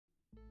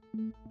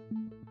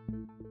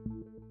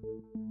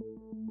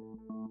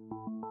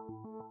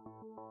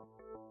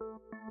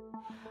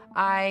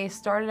I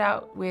started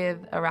out with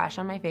a rash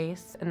on my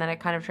face, and then it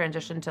kind of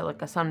transitioned to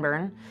like a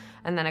sunburn,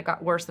 and then it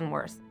got worse and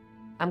worse.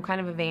 I'm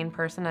kind of a vain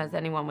person, as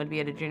anyone would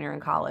be at a junior in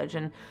college,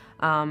 and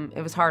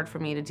it was hard for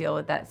me to deal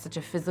with that, such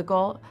a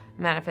physical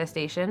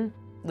manifestation.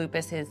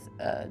 Lupus is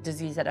a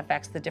disease that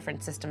affects the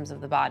different systems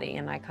of the body,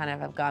 and I kind of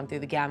have gone through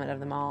the gamut of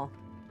them all.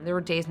 There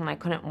were days when I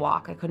couldn't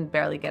walk, I couldn't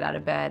barely get out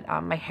of bed.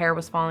 My hair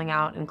was falling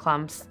out in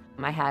clumps.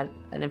 I had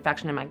an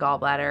infection in my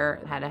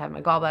gallbladder, had to have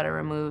my gallbladder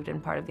removed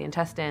and part of the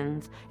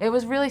intestines. It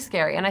was really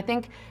scary, and I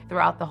think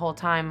throughout the whole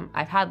time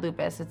I've had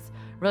lupus, it's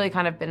really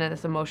kind of been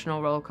this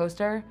emotional roller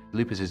coaster.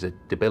 Lupus is a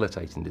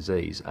debilitating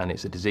disease, and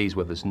it's a disease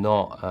where there's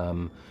not,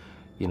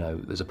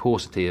 there's a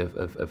paucity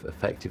of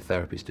effective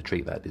therapies to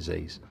treat that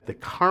disease. The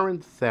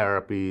current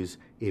therapies,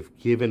 if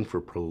given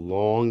for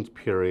prolonged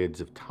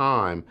periods of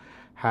time,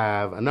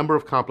 have a number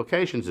of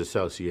complications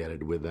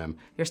associated with them.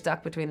 You're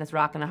stuck between this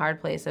rock and a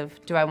hard place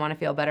of, do I want to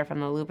feel better from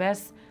the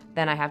lupus?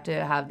 Then I have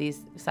to have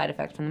these side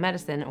effects from the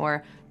medicine,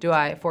 or do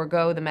I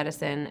forego the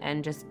medicine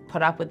and just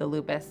put up with the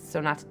lupus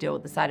so not to deal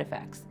with the side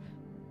effects?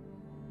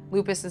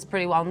 Lupus is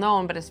pretty well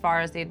known, but as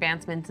far as the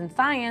advancements in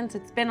science,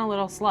 it's been a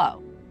little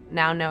slow.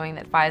 Now knowing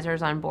that Pfizer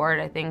is on board,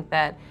 I think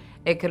that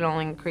it could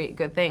only create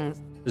good things.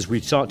 As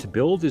we start to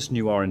build this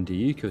new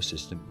R&D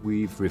ecosystem,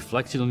 we've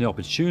reflected on the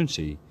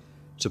opportunity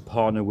to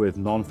partner with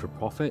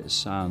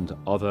non-for-profits and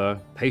other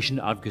patient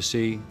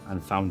advocacy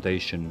and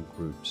foundation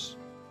groups.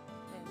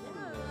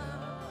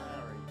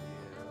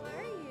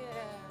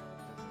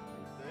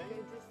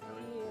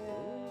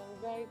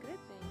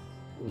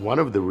 One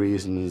of the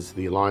reasons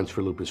the Alliance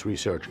for Lupus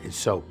Research is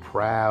so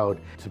proud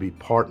to be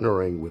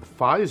partnering with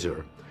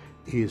Pfizer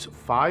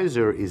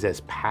is as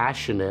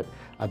passionate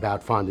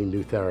about finding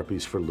new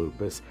therapies for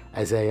lupus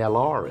as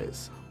ALR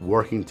is.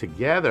 Working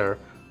together,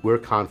 we're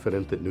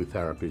confident that new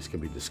therapies can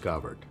be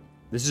discovered.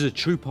 This is a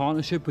true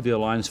partnership with the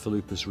Alliance for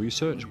Lupus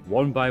Research,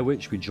 one by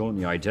which we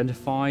jointly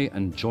identify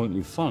and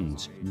jointly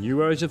fund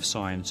new areas of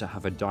science that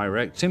have a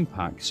direct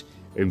impact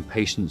in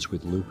patients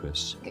with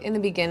lupus. In the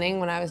beginning,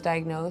 when I was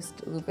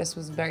diagnosed, lupus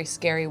was a very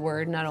scary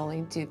word, not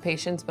only to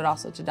patients, but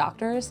also to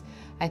doctors.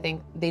 I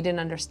think they didn't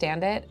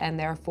understand it and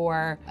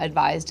therefore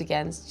advised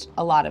against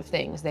a lot of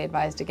things. They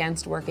advised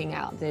against working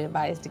out. They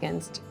advised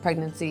against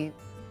pregnancy.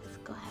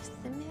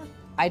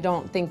 I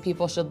don't think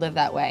people should live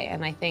that way.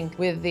 And I think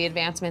with the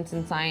advancements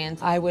in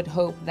science, I would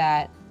hope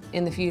that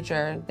in the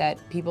future that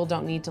people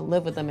don't need to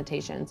live with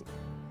limitations.